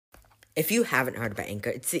If you haven't heard about Anchor,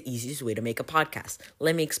 it's the easiest way to make a podcast.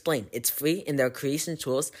 Let me explain. It's free, and there are creation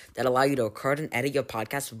tools that allow you to record and edit your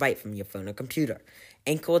podcast right from your phone or computer.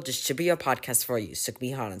 Anchor will distribute your podcast for you, so it can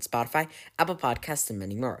be heard on Spotify, Apple Podcasts, and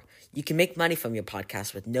many more. You can make money from your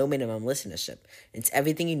podcast with no minimum listenership. It's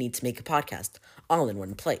everything you need to make a podcast, all in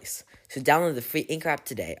one place. So download the free Anchor app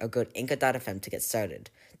today or go to anchor.fm to get started.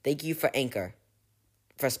 Thank you for Anchor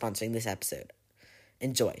for sponsoring this episode.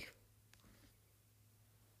 Enjoy.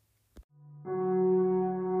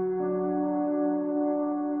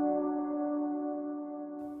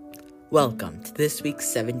 Welcome to this week's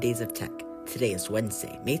 7 Days of Tech. Today is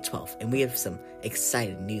Wednesday, May 12th, and we have some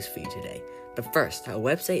exciting news for you today. But first, our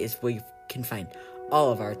website is where you can find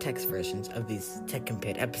all of our text versions of these Tech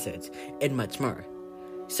Compared episodes and much more.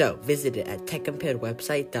 So visit it at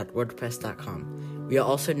techcomparedwebsite.wordpress.com. We are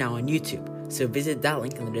also now on YouTube, so visit that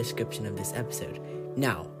link in the description of this episode.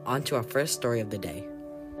 Now, on to our first story of the day.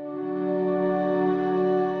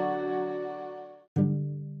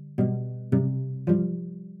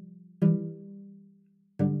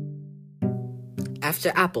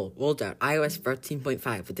 After Apple rolled out iOS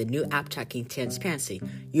 13.5 with the new app tracking transparency,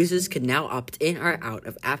 users can now opt in or out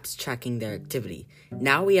of apps tracking their activity.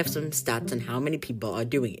 Now we have some stats on how many people are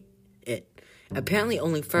doing it. Apparently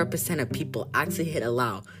only 4% of people actually hit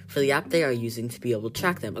allow for the app they are using to be able to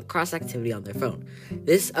track them across activity on their phone.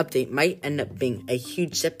 This update might end up being a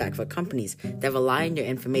huge setback for companies that rely on your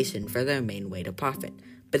information for their main way to profit.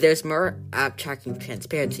 But there's more app tracking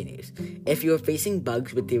transparency news. If you are facing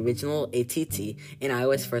bugs with the original ATT in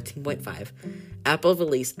iOS 13.5, Apple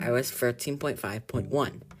released iOS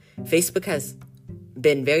 13.5.1. Facebook has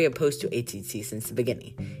been very opposed to ATT since the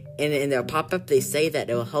beginning, and in their pop-up they say that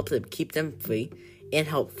it will help them keep them free and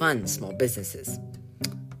help fund small businesses.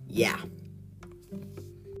 Yeah.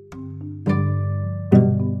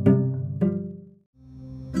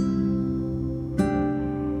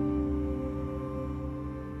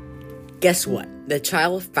 Guess what? The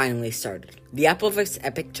trial finally started. The Apple vs.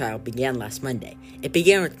 Epic trial began last Monday. It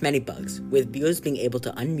began with many bugs, with viewers being able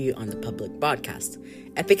to unmute on the public broadcast.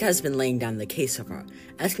 Epic has been laying down the case so far,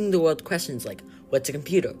 asking the world questions like, what's a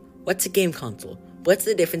computer? What's a game console? What's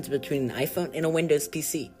the difference between an iPhone and a Windows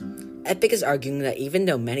PC? Epic is arguing that even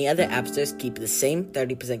though many other app stores keep the same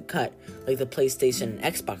 30% cut, like the PlayStation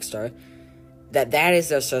and Xbox store, that is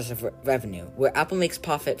their source of revenue, where Apple makes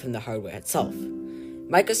profit from the hardware itself.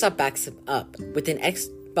 Microsoft backs him up, with an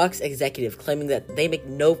Xbox executive claiming that they make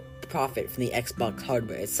no profit from the Xbox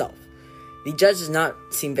hardware itself. The judge does not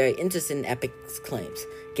seem very interested in Epic's claims,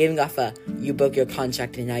 giving off a "you broke your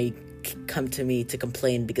contract and now you come to me to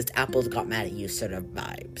complain because Apple's got mad at you" sort of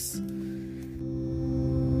vibes.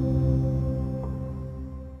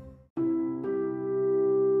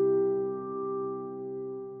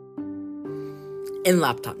 In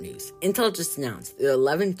laptop news, Intel just announced their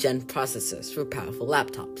 11th gen processors for powerful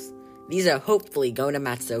laptops. These are hopefully going to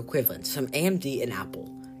match their equivalents from AMD and Apple.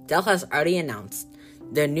 Dell has already announced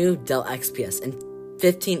their new Dell XPS in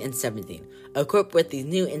 15 and 17, equipped with these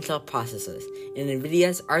new Intel processors and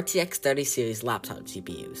NVIDIA's RTX 30 series laptop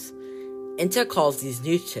GPUs. Intel calls these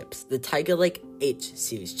new chips the Tiger Lake H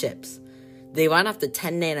series chips. They run off the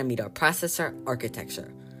 10nm processor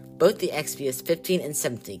architecture. Both the XPS 15 and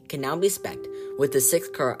 17 can now be spec'd with the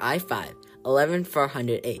 6-core i5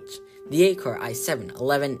 11400H, the 8-core i7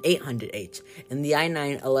 11800H, and the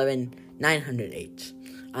i9 11900H.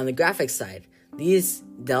 On the graphics side, these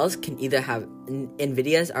Dells can either have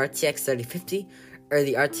NVIDIA's RTX 3050 or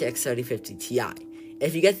the RTX 3050 Ti.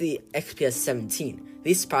 If you get the XPS 17,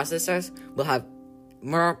 these processors will have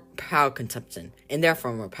more power consumption and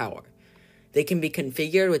therefore more power. They can be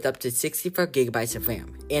configured with up to 64GB of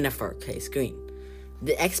RAM and a 4K screen.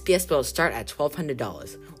 The XPS will start at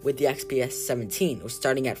 $1,200, with the XPS 17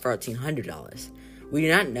 starting at $1,400. We do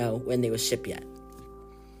not know when they will ship yet.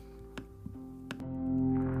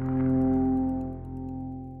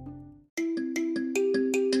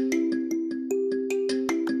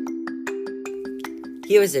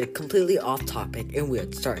 Here is a completely off-topic and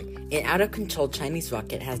weird story. An out-of-control Chinese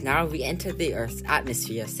rocket has now re-entered the Earth's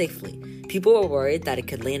atmosphere safely. People were worried that it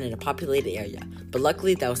could land in a populated area, but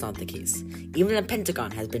luckily that was not the case. Even the Pentagon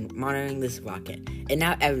has been monitoring this rocket, and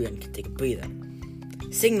now everyone can take a breather.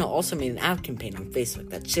 Signal also made an ad campaign on Facebook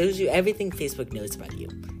that shows you everything Facebook knows about you.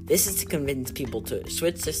 This is to convince people to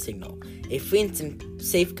switch to Signal, a free and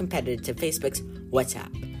safe competitor to Facebook's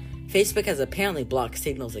WhatsApp. Facebook has apparently blocked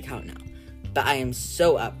Signal's account now, but I am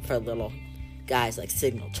so up for little guys like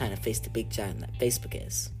Signal trying to face the big giant that Facebook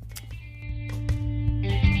is.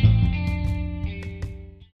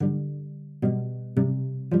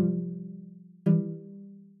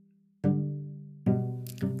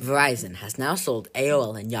 Verizon has now sold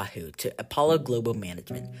AOL and Yahoo to Apollo Global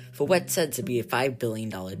Management for what's said to be a $5 billion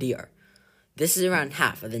deal. This is around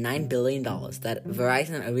half of the $9 billion that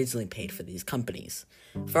Verizon originally paid for these companies.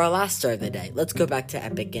 For our last story of the day, let's go back to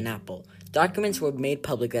Epic and Apple. Documents were made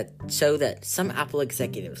public that show that some Apple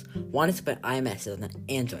executives wanted to put iMessage on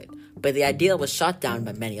Android, but the idea was shot down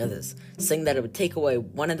by many others, saying that it would take away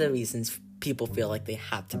one of the reasons people feel like they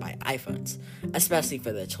have to buy iPhones, especially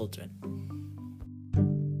for their children.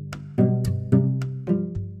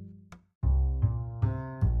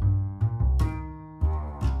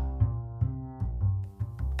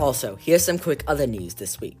 Also, here's some quick other news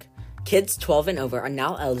this week. Kids 12 and over are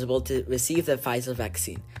now eligible to receive the Pfizer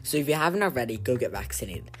vaccine, so if you haven't already, go get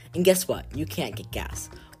vaccinated. And guess what? You can't get gas.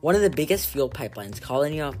 One of the biggest fuel pipelines,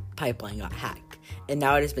 Colonial Pipeline, got hacked, and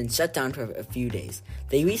now it has been shut down for a few days.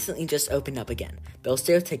 They recently just opened up again, but it'll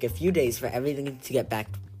still take a few days for everything to get back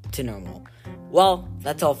to normal. Well,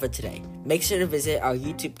 that's all for today. Make sure to visit our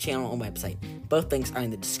YouTube channel and website. Both links are in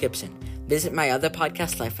the description. Visit my other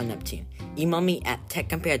podcast, Life on Neptune. Email me at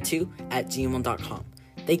techcompared2@gmail.com.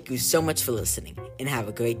 Thank you so much for listening, and have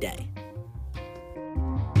a great day.